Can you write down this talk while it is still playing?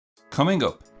Coming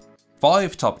up,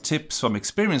 5 top tips from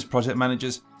experienced project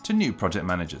managers to new project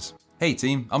managers. Hey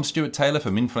team, I'm Stuart Taylor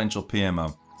from Influential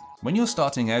PMO. When you're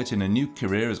starting out in a new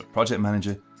career as a project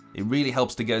manager, it really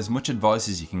helps to get as much advice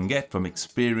as you can get from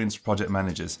experienced project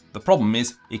managers. The problem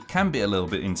is, it can be a little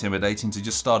bit intimidating to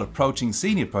just start approaching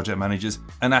senior project managers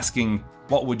and asking,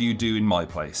 what would you do in my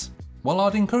place? Well,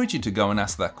 I'd encourage you to go and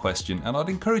ask that question, and I'd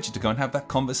encourage you to go and have that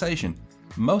conversation.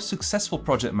 Most successful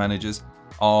project managers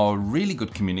are really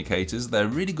good communicators, they're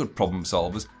really good problem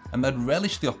solvers, and they'd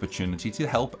relish the opportunity to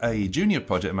help a junior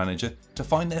project manager to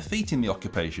find their feet in the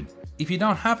occupation. If you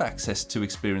don't have access to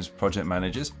experienced project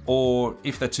managers, or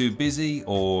if they're too busy,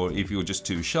 or if you're just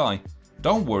too shy,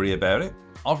 don't worry about it.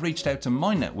 I've reached out to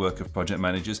my network of project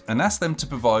managers and asked them to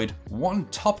provide one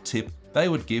top tip they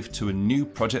would give to a new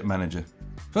project manager.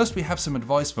 First, we have some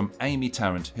advice from Amy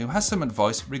Tarrant, who has some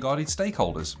advice regarding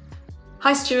stakeholders.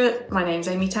 Hi Stuart, my name's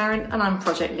Amy Tarrant and I'm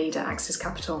Project Lead at Axis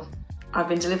Capital. I've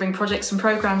been delivering projects and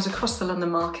programmes across the London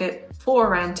market for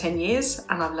around 10 years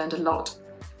and I've learned a lot.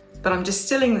 But I'm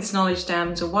distilling this knowledge down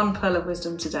into one pearl of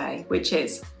wisdom today, which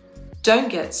is, don't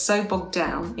get so bogged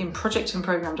down in project and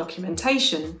programme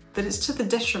documentation that it's to the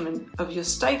detriment of your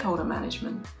stakeholder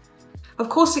management. Of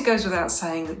course, it goes without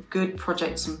saying that good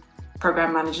projects and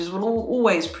programme managers will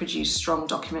always produce strong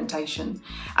documentation,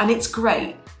 and it's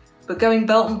great. But going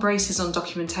belt and braces on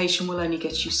documentation will only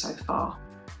get you so far.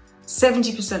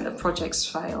 70% of projects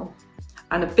fail,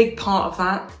 and a big part of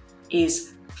that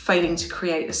is failing to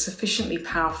create a sufficiently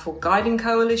powerful guiding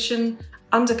coalition,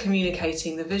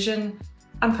 under-communicating the vision,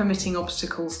 and permitting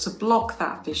obstacles to block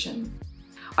that vision.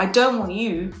 I don't want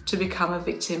you to become a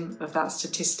victim of that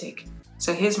statistic,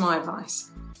 so here's my advice.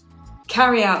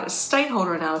 Carry out a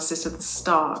stakeholder analysis at the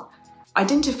start.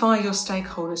 Identify your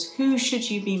stakeholders. Who should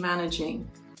you be managing?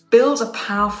 Build a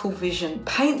powerful vision,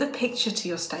 paint the picture to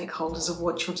your stakeholders of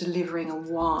what you're delivering and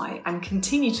why, and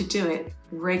continue to do it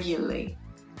regularly.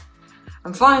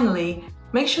 And finally,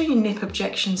 make sure you nip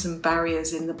objections and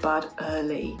barriers in the bud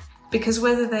early, because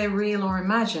whether they're real or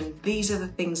imagined, these are the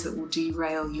things that will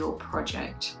derail your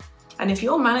project. And if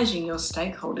you're managing your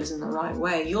stakeholders in the right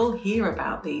way, you'll hear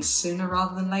about these sooner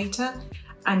rather than later,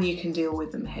 and you can deal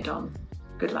with them head on.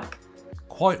 Good luck.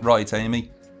 Quite right,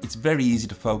 Amy. It's very easy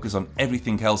to focus on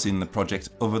everything else in the project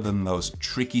other than those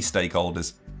tricky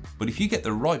stakeholders. But if you get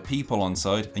the right people on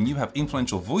side and you have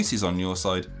influential voices on your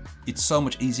side, it's so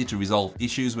much easier to resolve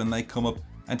issues when they come up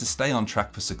and to stay on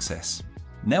track for success.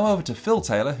 Now over to Phil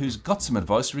Taylor, who's got some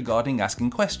advice regarding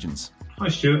asking questions. Hi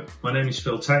Stuart, my name is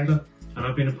Phil Taylor and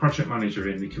I've been a project manager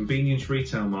in the convenience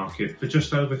retail market for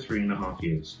just over 3.5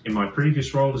 years. In my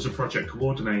previous role as a project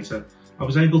coordinator, I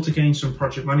was able to gain some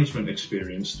project management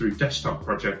experience through desktop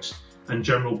projects and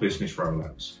general business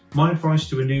rollouts. My advice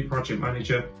to a new project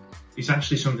manager is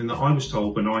actually something that I was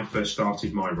told when I first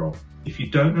started my role. If you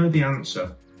don't know the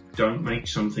answer, don't make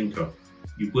something up.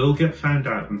 You will get found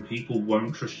out and people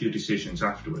won't trust your decisions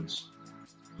afterwards.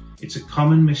 It's a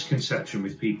common misconception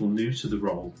with people new to the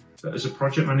role that as a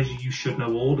project manager you should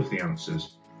know all of the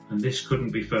answers, and this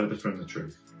couldn't be further from the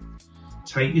truth.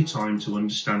 Take your time to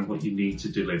understand what you need to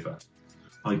deliver.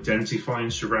 Identify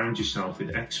and surround yourself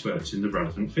with experts in the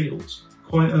relevant fields.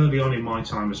 Quite early on in my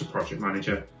time as a project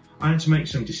manager, I had to make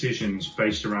some decisions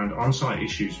based around on-site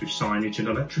issues with signage and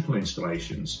electrical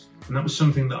installations, and that was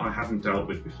something that I hadn't dealt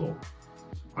with before.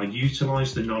 I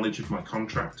utilised the knowledge of my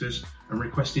contractors and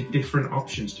requested different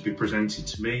options to be presented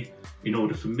to me in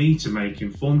order for me to make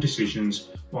informed decisions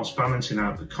whilst balancing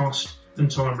out the cost and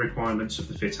time requirements of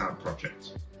the fit-out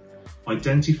project.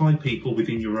 Identify people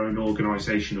within your own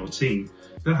organisation or team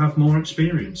that have more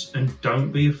experience and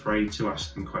don't be afraid to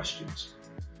ask them questions.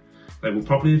 They will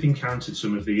probably have encountered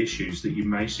some of the issues that you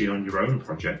may see on your own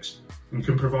projects and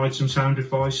can provide some sound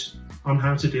advice on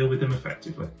how to deal with them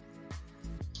effectively.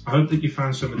 I hope that you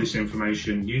found some of this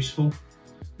information useful.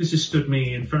 This has stood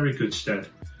me in very good stead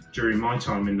during my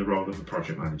time in the role of a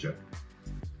project manager.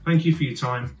 Thank you for your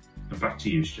time, and back to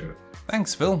you, Stuart.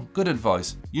 Thanks Phil, good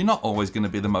advice. You're not always going to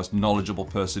be the most knowledgeable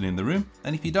person in the room,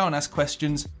 and if you don't ask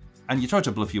questions and you try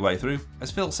to bluff your way through, as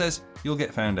Phil says, you'll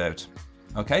get found out.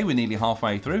 Okay, we're nearly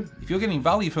halfway through. If you're getting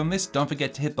value from this, don't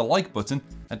forget to hit the like button,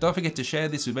 and don't forget to share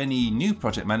this with any new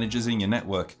project managers in your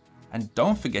network. And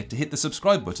don't forget to hit the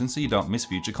subscribe button so you don't miss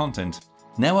future content.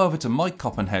 Now over to Mike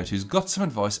Koppenhout, who's got some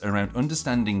advice around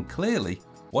understanding clearly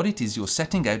what it is you're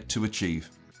setting out to achieve.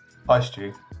 Hi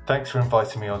Stu, thanks for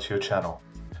inviting me onto your channel.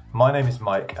 My name is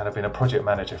Mike and I've been a project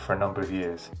manager for a number of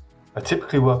years. I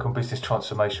typically work on business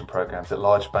transformation programs at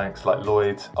large banks like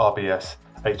Lloyds, RBS,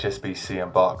 HSBC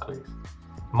and Barclays.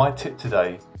 My tip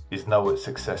today is know what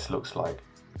success looks like.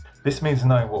 This means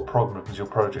knowing what problems your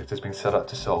project has been set up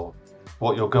to solve.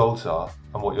 what your goals are,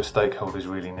 and what your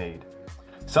stakeholders really need.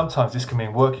 Sometimes this can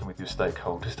mean working with your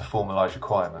stakeholders to formalise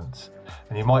requirements,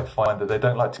 and you might find that they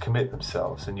don't like to commit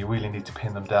themselves and you really need to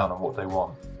pin them down on what they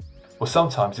want. Or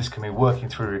sometimes this can mean working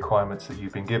through requirements that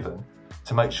you've been given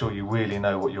to make sure you really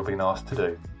know what you're being asked to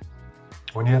do.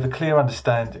 When you have a clear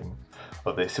understanding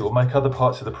of this, it will make other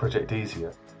parts of the project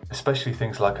easier, especially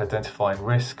things like identifying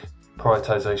risk,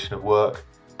 prioritisation of work,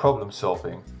 problem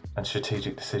solving, and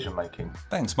strategic decision making.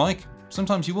 Thanks, Mike.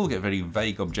 Sometimes you will get very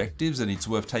vague objectives and it's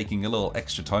worth taking a little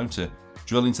extra time to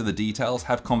drill into the details,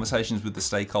 have conversations with the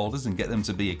stakeholders and get them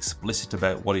to be explicit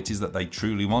about what it is that they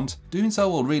truly want. Doing so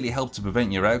will really help to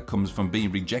prevent your outcomes from being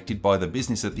rejected by the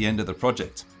business at the end of the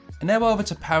project. And now over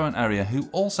to Pawan and Arya, who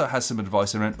also has some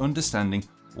advice around understanding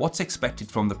what's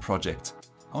expected from the project,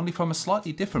 only from a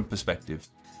slightly different perspective.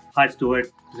 Hi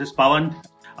Stuart, this is Pawan.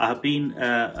 I have been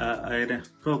a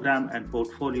program and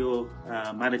portfolio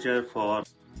manager for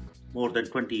more than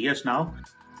 20 years now,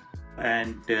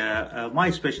 and my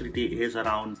specialty is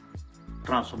around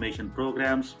transformation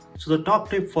programs. So the top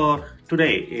tip for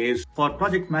today is for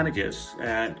project managers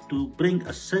to bring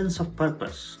a sense of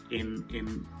purpose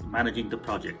in managing the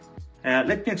project.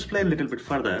 Let me explain a little bit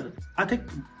further. I think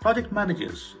project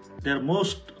managers, their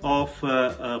most of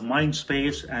mind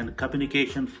space and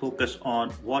communication focus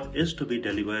on what is to be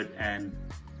delivered and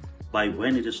by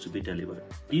when it is to be delivered.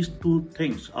 These two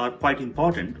things are quite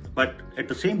important, but at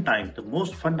the same time, the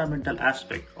most fundamental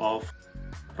aspect of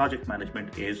project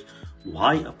management is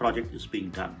why a project is being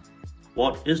done.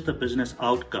 What is the business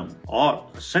outcome or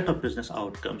a set of business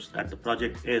outcomes that the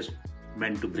project is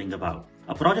meant to bring about?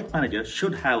 A project manager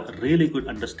should have a really good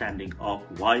understanding of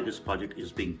why this project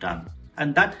is being done.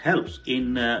 And that helps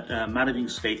in managing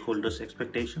stakeholders'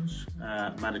 expectations,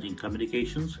 managing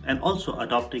communications, and also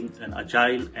adopting an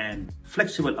agile and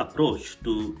flexible approach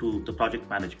to the project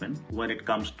management when it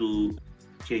comes to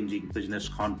changing business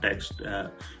context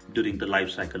during the life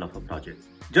cycle of a project.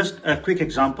 Just a quick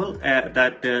example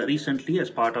that recently, as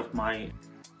part of my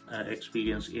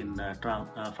experience in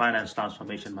finance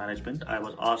transformation management, I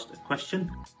was asked a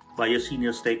question by a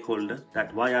senior stakeholder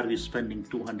that why are we spending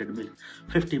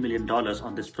 $250 million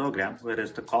on this program,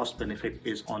 whereas the cost benefit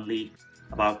is only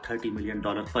about $30 million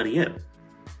per year.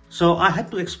 So I had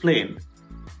to explain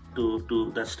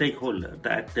to the stakeholder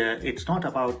that it's not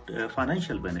about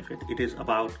financial benefit, it is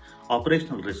about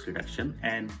operational risk reduction.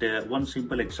 And one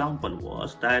simple example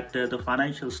was that the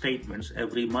financial statements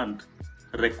every month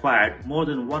required more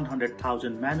than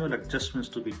 100,000 manual adjustments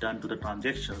to be done to the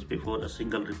transactions before a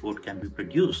single report can be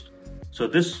produced. So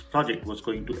this project was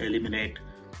going to eliminate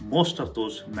most of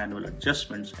those manual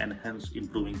adjustments and hence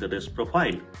improving the risk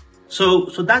profile. So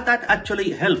that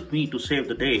actually helped me to save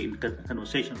the day in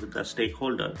conversation with the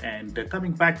stakeholder. And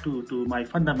coming back to my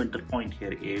fundamental point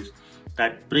here is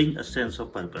that bring a sense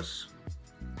of purpose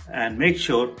and make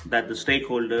sure that the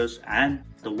stakeholders and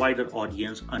the wider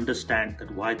audience understand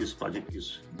that why this project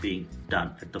is being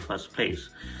done at the first place.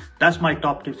 That's my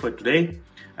top tip for today.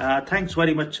 Thanks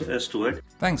very much, Stuart.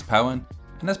 Thanks, Pawan.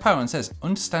 And as Pawan says,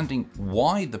 understanding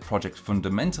why the project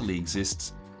fundamentally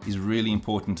exists is really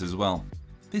important as well.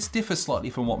 This differs slightly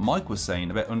from what Mike was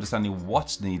saying about understanding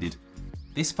what's needed.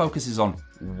 This focuses on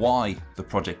why the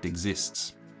project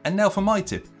exists. And now for my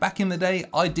tip. Back in the day,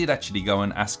 I did actually go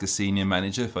and ask a senior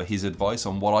manager for his advice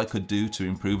on what I could do to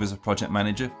improve as a project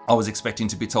manager. I was expecting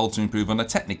to be told to improve on a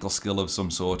technical skill of some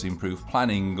sort, improve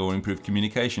planning or improve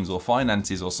communications or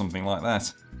finances or something like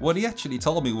that. What he actually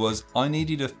told me was I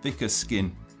needed a thicker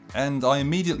skin, and I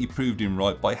immediately proved him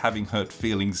right by having hurt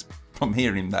feelings from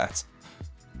hearing that.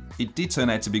 It did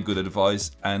turn out to be good advice,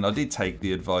 and I did take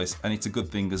the advice, and it's a good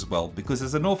thing as well, because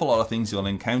there's an awful lot of things you'll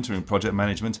encounter in project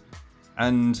management,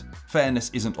 and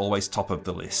fairness isn't always top of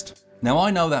the list. Now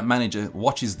I know that manager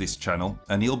watches this channel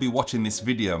and he'll be watching this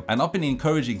video, and I've been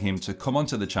encouraging him to come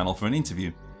onto the channel for an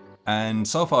interview, and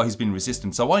so far he's been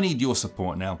resistant, so I need your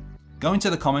support now. Go into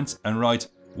the comments and write,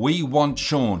 "We want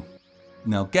Sean."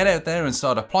 Now get out there and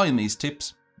start applying these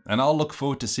tips, and I'll look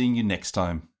forward to seeing you next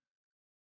time.